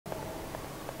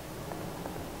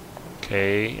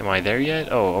Okay, am I there yet?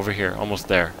 Oh, over here, almost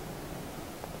there.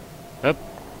 Yep.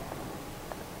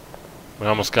 We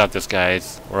almost got this,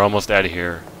 guys. We're almost out of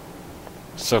here.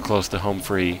 So close to home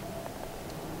free.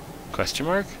 Question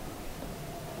mark?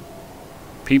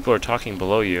 People are talking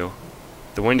below you.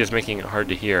 The wind is making it hard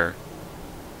to hear.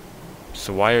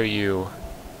 So why are you...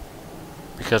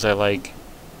 Because I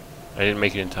didn't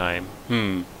make it in time.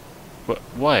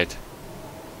 What?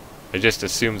 I just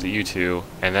assumed that you two,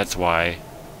 and that's why.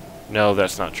 No,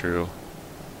 that's not true.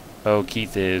 Oh,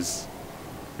 Keith is...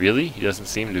 Really? He doesn't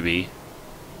seem to be.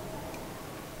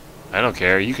 I don't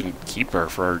care. You can keep her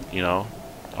for, you know,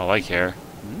 all I care.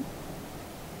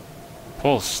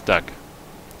 Pole's stuck.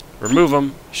 Remove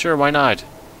him. Sure, why not?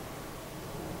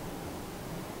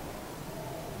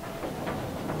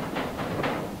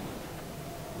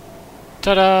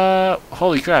 Ta-da!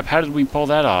 Holy crap, how did we pull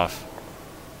that off?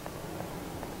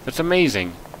 That's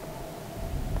amazing.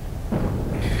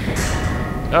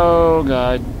 Oh,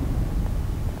 God.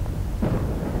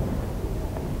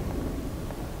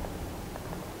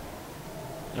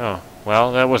 Oh,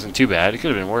 well, that wasn't too bad. It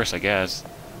could have been worse, I guess.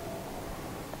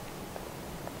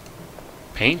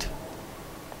 Paint?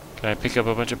 Can I pick up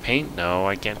a bunch of paint? No,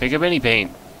 I can't pick up any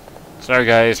paint. Sorry,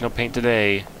 guys, no paint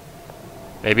today.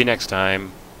 Maybe next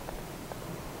time.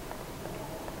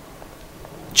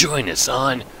 Join us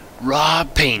on Raw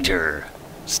Painter,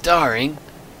 starring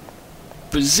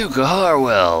Bazooka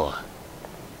Harwell.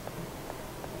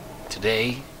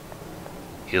 Today,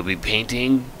 he'll be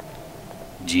painting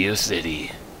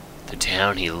GeoCity, the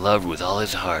town he loved with all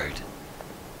his heart.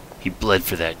 He bled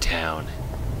for that town.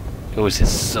 It was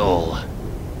his soul.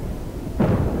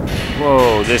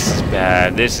 Whoa, this is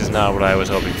bad. This is not what I was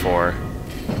hoping for.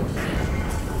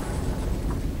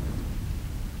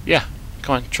 Yeah,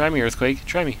 come on, try me, Earthquake.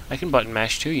 Try me. I can button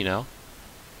mash too, you know.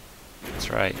 That's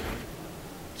right.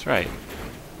 That's right.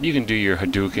 You can do your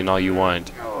Hadouken all you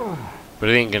want, but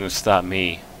it ain't gonna stop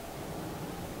me.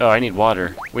 Oh, I need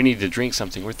water. We need to drink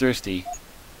something. We're thirsty.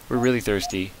 We're really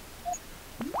thirsty.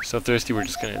 So thirsty we're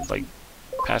just gonna, like,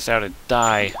 pass out and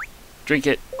die. Drink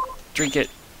it! Drink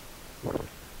it!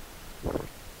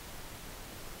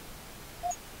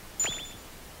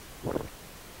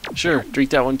 Sure, drink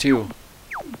that one too.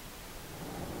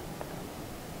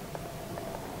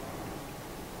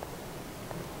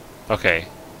 Okay.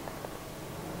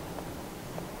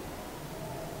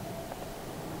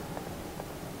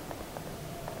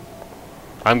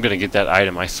 I'm gonna get that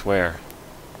item, I swear.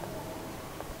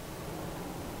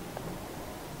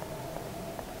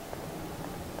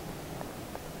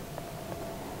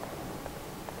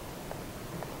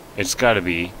 It's gotta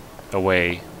be a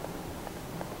way.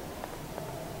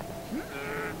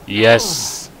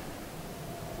 Yes!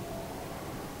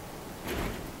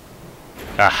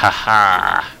 Ha ha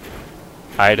ha!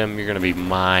 Item, you're gonna be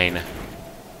mine.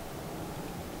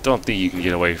 Don't think you can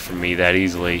get away from me that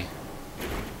easily.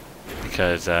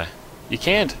 Because, you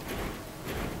can't.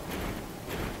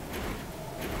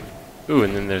 Ooh,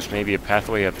 and then there's maybe a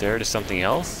pathway up there to something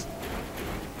else?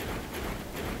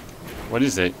 What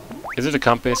is it? Is it a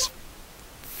compass?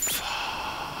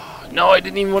 No, I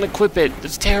didn't even want to equip it.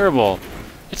 It's terrible.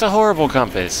 It's a horrible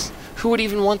compass. Who would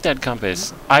even want that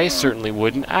compass? I certainly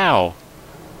wouldn't. Ow.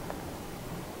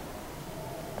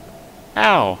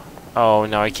 Ow. Oh,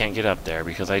 now I can't get up there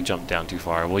because I jumped down too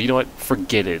far. Well, you know what?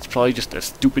 Forget it. It's probably just a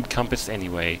stupid compass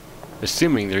anyway.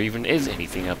 Assuming there even is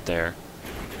anything up there.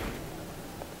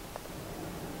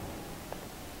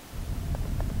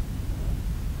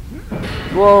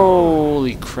 Whoa,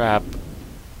 holy crap.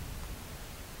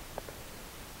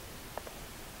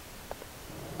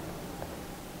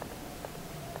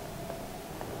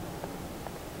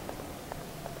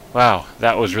 Wow,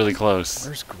 that was really close.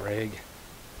 Where's Greg?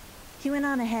 He went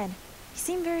on ahead. He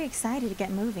seemed very excited to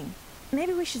get moving.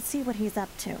 Maybe we should see what he's up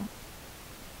to.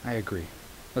 I agree.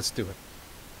 Let's do it.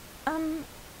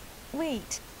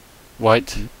 Wait.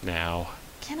 What now?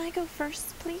 Can I go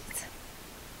first, please?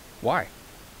 Why?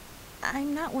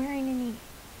 I'm not wearing any,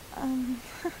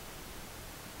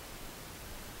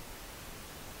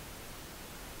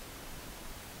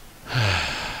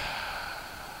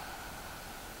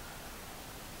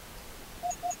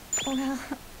 Well,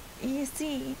 you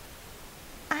see,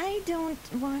 I don't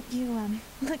want you,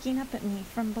 looking up at me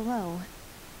from below.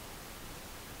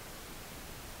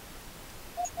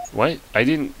 What? I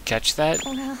didn't catch that?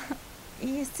 Well,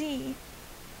 you see,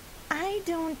 I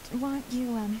don't want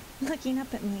you, looking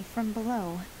up at me from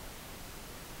below.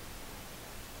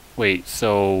 Wait,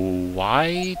 so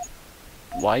why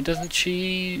doesn't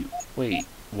she... Wait,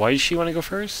 why does she want to go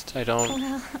first? I don't...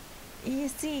 Well, you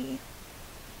see,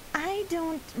 I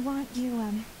don't want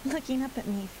you, looking up at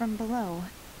me from below.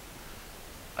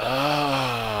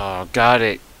 Oh, got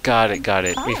it. Got it, got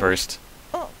it. Me Oh. first.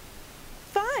 Oh,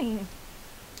 fine.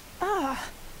 Ah,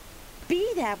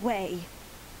 be that way.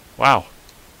 Wow.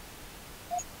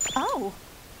 Oh.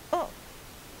 Oh,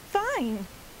 fine.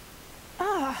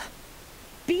 Ah,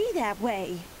 be that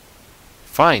way.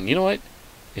 Fine, you know what?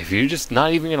 If you're just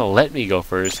not even gonna let me go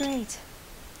first, Great.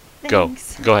 go.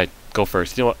 Thanks. Go ahead. Go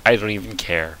first. You know what? I don't even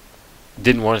care.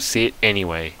 Didn't want to see it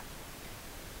anyway.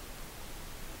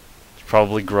 It's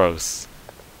probably gross.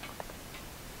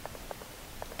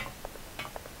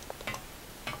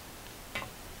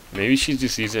 Maybe she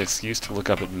just used an excuse to look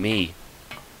up at me.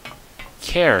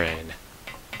 Karen.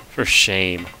 For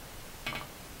shame.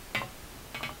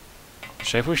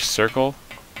 Should I push circle?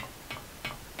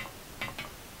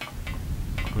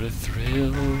 What a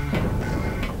thrill.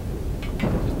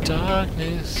 The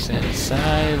darkness and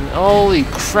silence. Holy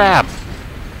crap!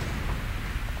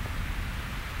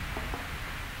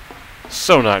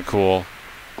 So not cool.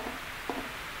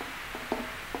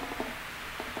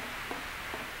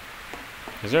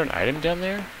 Is there an item down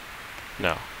there?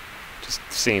 No. Just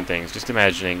seeing things, just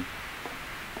imagining.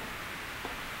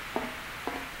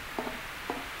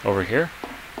 Over here?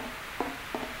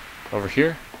 Over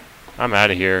here? I'm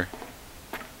out of here.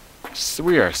 So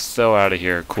we are so out of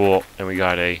here. Cool. And we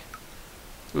got a...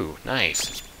 Ooh,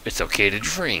 nice. It's okay to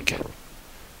drink.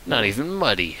 Not even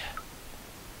muddy.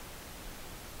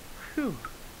 Phew.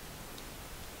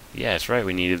 Yeah, that's right.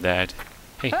 We needed that.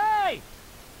 Hey, Hey!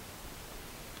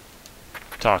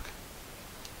 talk.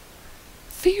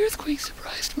 The earthquake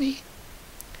surprised me.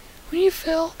 When you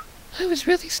fell, I was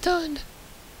really stunned.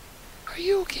 Are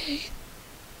you okay?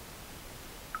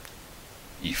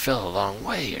 You fell a long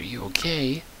way. Are you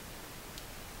okay?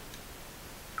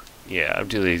 Yeah, I'm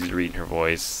too lazy to read her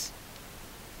voice.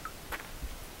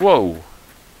 Whoa!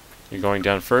 You're going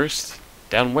down first?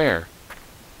 Down where?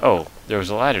 Oh, there was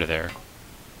a ladder there.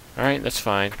 Alright, that's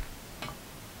fine.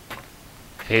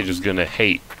 Haters gonna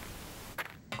hate.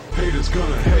 Haters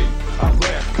gonna hate, I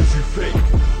laugh cause you fake.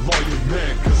 Lawyer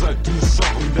man cause I do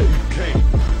something that you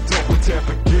can't. Double tap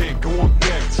again, going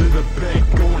back to the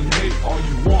bank. Go and hate all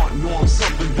you want, know I'm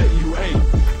something that you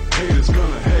ain't. Haters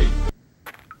gonna hate.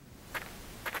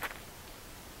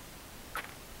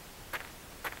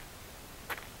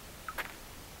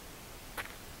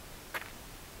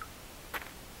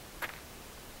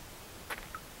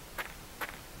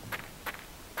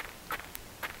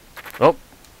 Well,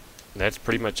 that's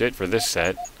pretty much it for this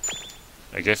set.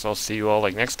 I guess I'll see you all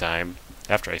like next time,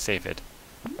 after I save it.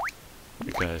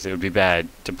 Because it would be bad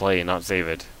to play and not save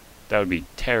it. That would be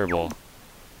terrible.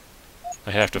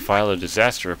 I'd have to file a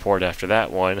disaster report after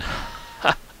that one.